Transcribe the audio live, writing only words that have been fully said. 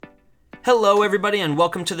Hello everybody and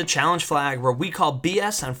welcome to the Challenge Flag, where we call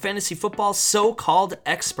BS on fantasy football's so-called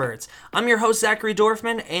experts. I'm your host Zachary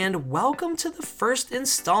Dorfman and welcome to the first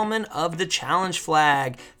installment of the Challenge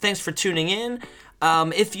Flag. Thanks for tuning in.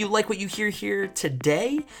 If you like what you hear here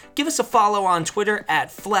today, give us a follow on Twitter at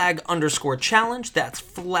flag_challenge. That's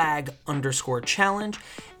flag_challenge.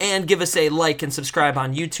 And give us a like and subscribe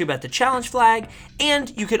on YouTube at The Challenge Flag.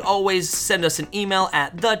 And you could always send us an email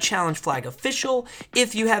at The Challenge Flag Official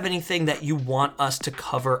if you have anything that you want us to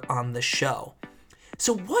cover on the show.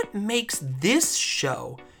 So what makes this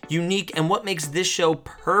show unique and what makes this show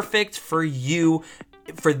perfect for you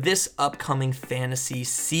for this upcoming fantasy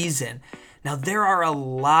season? Now, there are a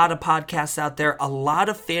lot of podcasts out there, a lot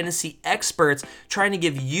of fantasy experts trying to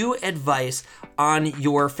give you advice on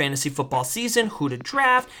your fantasy football season, who to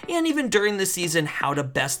draft, and even during the season, how to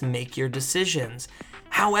best make your decisions.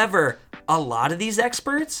 However, a lot of these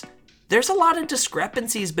experts, there's a lot of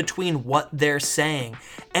discrepancies between what they're saying,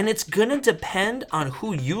 and it's gonna depend on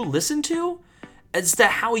who you listen to as to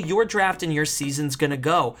how your draft and your season's gonna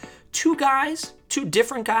go. Two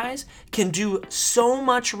different guys can do so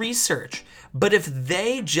much research, but if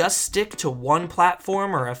they just stick to one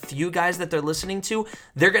platform or a few guys that they're listening to,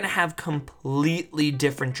 they're gonna have completely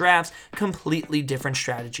different drafts, completely different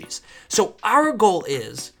strategies. So our goal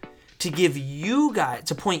is to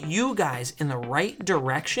point you guys in the right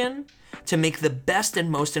direction to make the best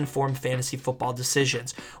and most informed fantasy football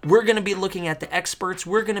decisions. We're gonna be looking at the experts,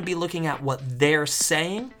 we're gonna be looking at what they're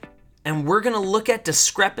saying, and we're going to look at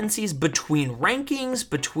discrepancies between rankings,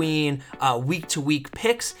 between week-to-week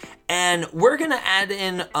picks, and we're going to add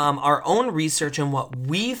in our own research and what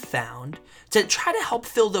we've found to try to help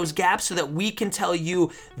fill those gaps so that we can tell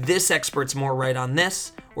you this expert's more right on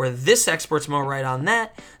this, or this expert's more right on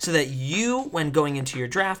that, so that you, when going into your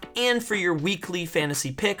draft and for your weekly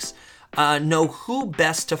fantasy picks, know who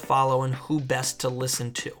best to follow and who best to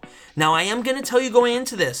listen to. Now, I am going to tell you going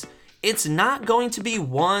into this, it's not going to be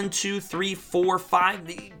 1, 2, 3, 4,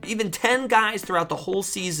 5, even 10 guys throughout the whole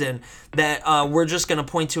season that we're just going to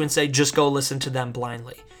point to and say, just go listen to them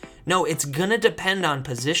blindly. No, it's going to depend on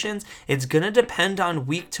positions, it's going to depend on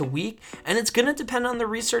week to week, and it's going to depend on the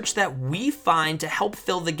research that we find to help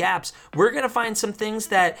fill the gaps. We're going to find some things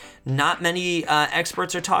that not many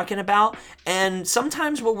experts are talking about, and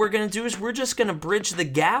sometimes what we're going to do is we're just going to bridge the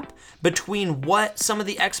gap between what some of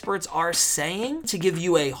the experts are saying to give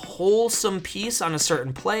you a wholesome piece on a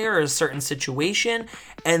certain player or a certain situation,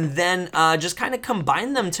 and then just kind of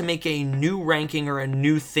combine them to make a new ranking or a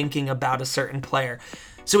new thinking about a certain player.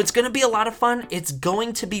 So it's going to be a lot of fun. It's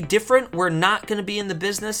going to be different. We're not going to be in the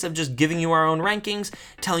business of just giving you our own rankings,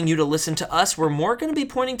 telling you to listen to us. We're more going to be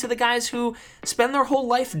pointing to the guys who spend their whole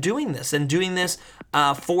life doing this and doing this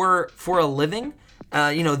for a living.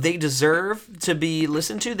 They deserve to be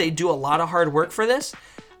listened to. They do a lot of hard work for this.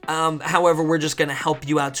 However, we're just going to help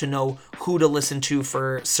you out to know who to listen to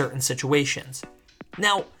for certain situations.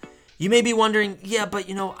 Now, you may be wondering, yeah, but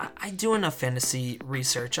I do enough fantasy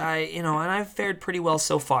research. And I've fared pretty well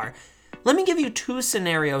so far. Let me give you two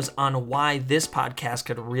scenarios on why this podcast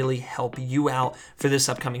could really help you out for this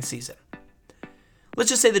upcoming season. Let's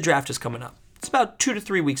just say the draft is coming up. It's about 2 to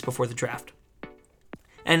 3 weeks before the draft.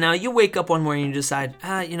 And now you wake up one morning and you decide,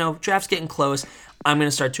 draft's getting close. I'm going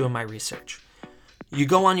to start doing my research. You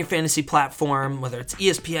go on your fantasy platform, whether it's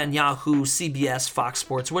ESPN, Yahoo, CBS, Fox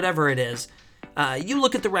Sports, whatever it is. You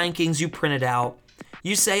look at the rankings, you print it out.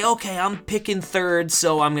 You say, okay, I'm picking third,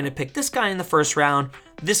 so I'm going to pick this guy in the first round,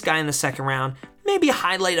 this guy in the second round, maybe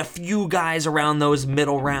highlight a few guys around those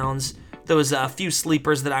middle rounds, those few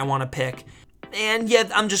sleepers that I want to pick, and yeah,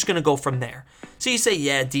 I'm just going to go from there. So you say,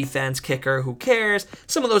 yeah, defense, kicker, who cares?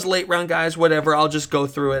 Some of those late round guys, whatever, I'll just go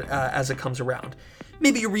through it as it comes around.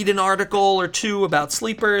 Maybe you read an article or two about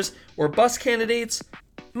sleepers or bust candidates.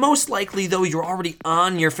 Most likely, though, you're already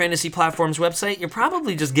on your fantasy platform's website. You're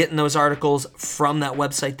probably just getting those articles from that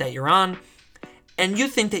website that you're on, and you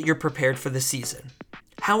think that you're prepared for the season.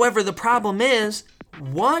 However, the problem is,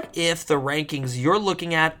 what if the rankings you're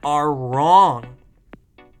looking at are wrong?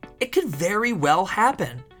 It could very well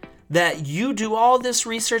happen that you do all this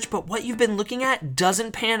research, but what you've been looking at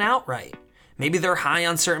doesn't pan out right. Maybe they're high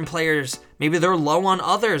on certain players. Maybe they're low on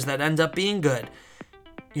others that end up being good.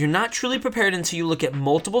 You're not truly prepared until you look at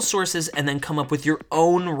multiple sources and then come up with your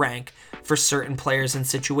own rank for certain players and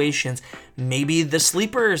situations. Maybe the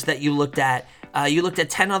sleepers that you looked at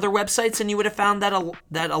 10 other websites and you would have found that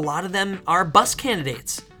a lot of them are bust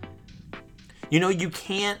candidates. You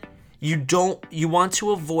want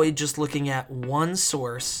to avoid just looking at one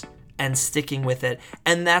source and sticking with it.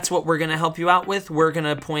 And that's what we're going to help you out with. We're going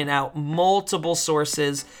to point out multiple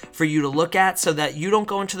sources for you to look at so that you don't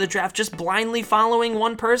go into the draft just blindly following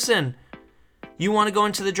one person. You want to go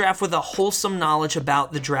into the draft with a wholesome knowledge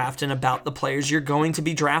about the draft and about the players you're going to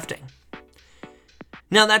be drafting.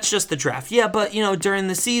 Now, that's just the draft. Yeah, but, during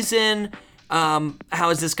the season, how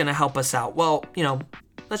is this going to help us out? Well,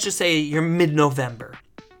 let's just say you're mid-November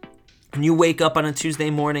and you wake up on a Tuesday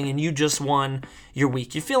morning and you just won your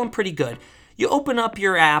week. You're feeling pretty good. You open up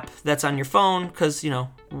your app that's on your phone because,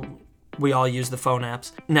 we all use the phone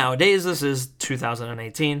apps. Nowadays, this is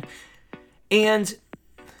 2018. And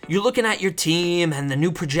you're looking at your team and the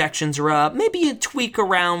new projections are up. Maybe you tweak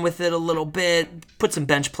around with it a little bit, put some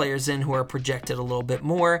bench players in who are projected a little bit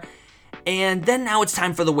more. And then now it's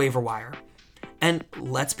time for the waiver wire. And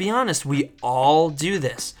let's be honest, we all do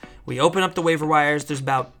this. We open up the waiver wires. There's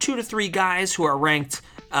about 2 to 3 guys who are ranked,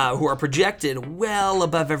 who are projected well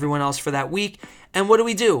above everyone else for that week. And what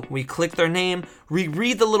do? We click their name, we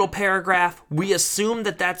read the little paragraph, we assume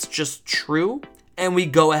that that's just true, and we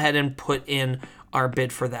go ahead and put in our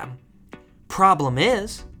bid for them. Problem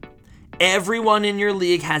is, everyone in your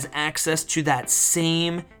league has access to that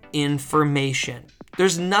same information.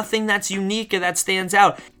 There's nothing that's unique or that stands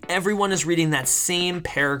out. Everyone is reading that same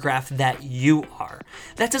paragraph that you are.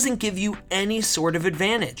 That doesn't give you any sort of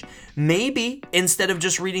advantage. Maybe instead of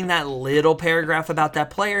just reading that little paragraph about that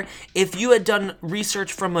player, if you had done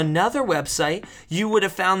research from another website, you would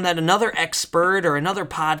have found that another expert or another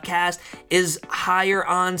podcast is higher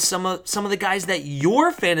on some of the guys that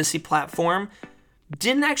your fantasy platform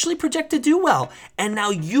didn't actually project to do well. And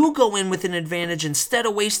now you go in with an advantage instead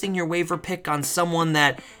of wasting your waiver pick on someone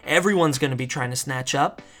that everyone's going to be trying to snatch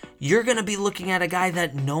up. You're going to be looking at a guy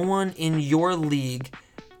that no one in your league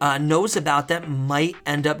knows about that might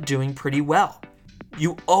end up doing pretty well.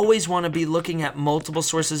 You always want to be looking at multiple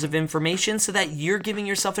sources of information so that you're giving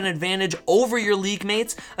yourself an advantage over your league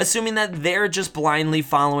mates, assuming that they're just blindly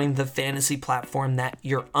following the fantasy platform that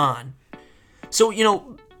you're on. So,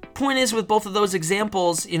 point is with both of those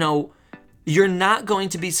examples, you're not going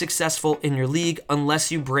to be successful in your league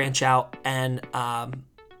unless you branch out and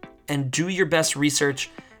do your best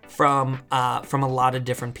research from a lot of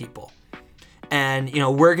different people. And,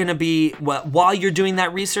 we're going to be, while you're doing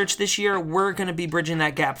that research this year, we're going to be bridging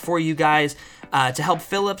that gap for you guys to help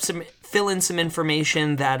fill in some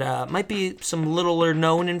information that might be some little or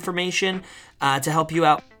known information to help you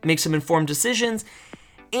out make some informed decisions.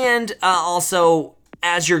 And also,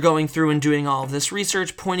 as you're going through and doing all of this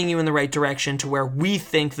research, pointing you in the right direction to where we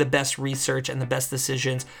think the best research and the best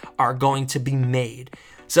decisions are going to be made.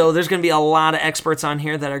 So there's going to be a lot of experts on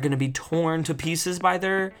here that are going to be torn to pieces by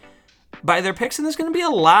their picks, and there's going to be a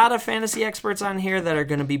lot of fantasy experts on here that are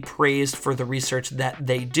going to be praised for the research that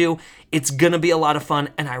they do. It's going to be a lot of fun,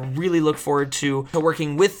 and I really look forward to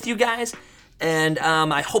working with you guys. And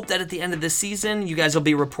I hope that at the end of the season, you guys will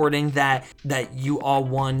be reporting that you all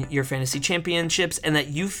won your fantasy championships and that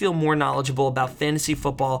you feel more knowledgeable about fantasy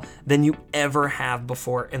football than you ever have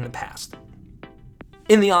before in the past.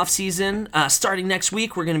 In the offseason, starting next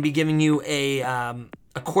week, we're going to be giving you a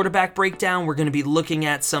quarterback breakdown. We're going to be looking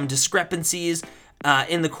at some discrepancies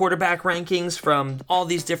in the quarterback rankings from all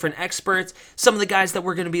these different experts. Some of the guys that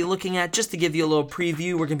we're going to be looking at, just to give you a little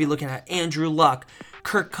preview, we're going to be looking at Andrew Luck,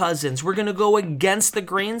 Kirk Cousins. We're going to go against the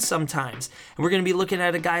grain sometimes. And we're going to be looking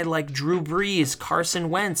at a guy like Drew Brees, Carson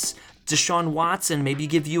Wentz, Deshaun Watson, maybe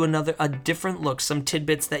give you a different look, some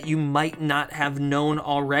tidbits that you might not have known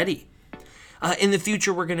already. In the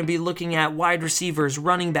future, we're going to be looking at wide receivers,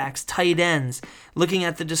 running backs, tight ends, looking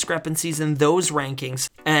at the discrepancies in those rankings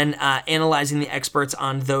and analyzing the experts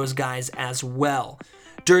on those guys as well.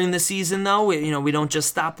 During the season, though, we don't just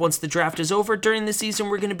stop once the draft is over. During the season,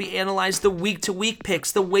 we're going to be analyzing the week-to-week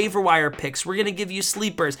picks, the waiver wire picks. We're going to give you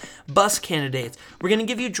sleepers, bust candidates. We're going to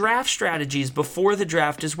give you draft strategies before the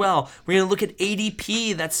draft as well. We're going to look at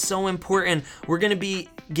ADP. That's so important. We're going to be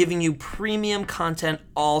giving you premium content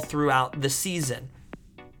all throughout the season.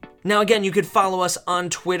 Now, again, you could follow us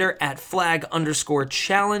on Twitter at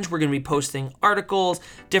 @flag_challenge. We're going to be posting articles,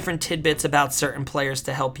 different tidbits about certain players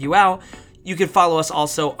to help you out. You can follow us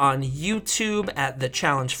also on YouTube at The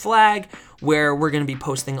Challenge Flag, where we're going to be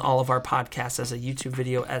posting all of our podcasts as a YouTube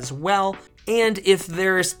video as well. And if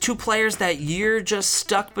there's 2 players that you're just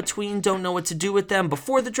stuck between, don't know what to do with them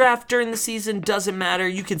before the draft, during the season, doesn't matter.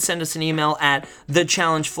 You can send us an email at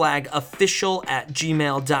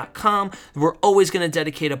thechallengeflagofficial@gmail.com. We're always going to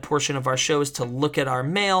dedicate a portion of our shows to look at our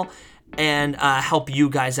mail and help you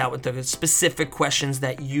guys out with the specific questions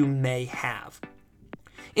that you may have.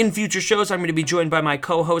 In future shows, I'm going to be joined by my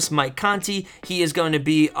co-host, Mike Conti. He is going to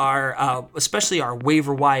be especially our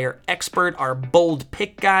waiver wire expert, our bold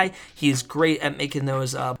pick guy. He is great at making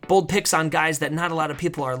those bold picks on guys that not a lot of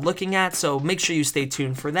people are looking at, so make sure you stay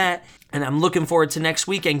tuned for that. And I'm looking forward to next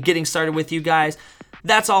week and getting started with you guys.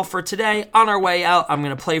 That's all for today. On our way out, I'm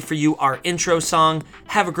going to play for you our intro song.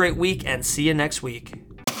 Have a great week and see you next week.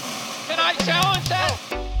 Can I challenge that?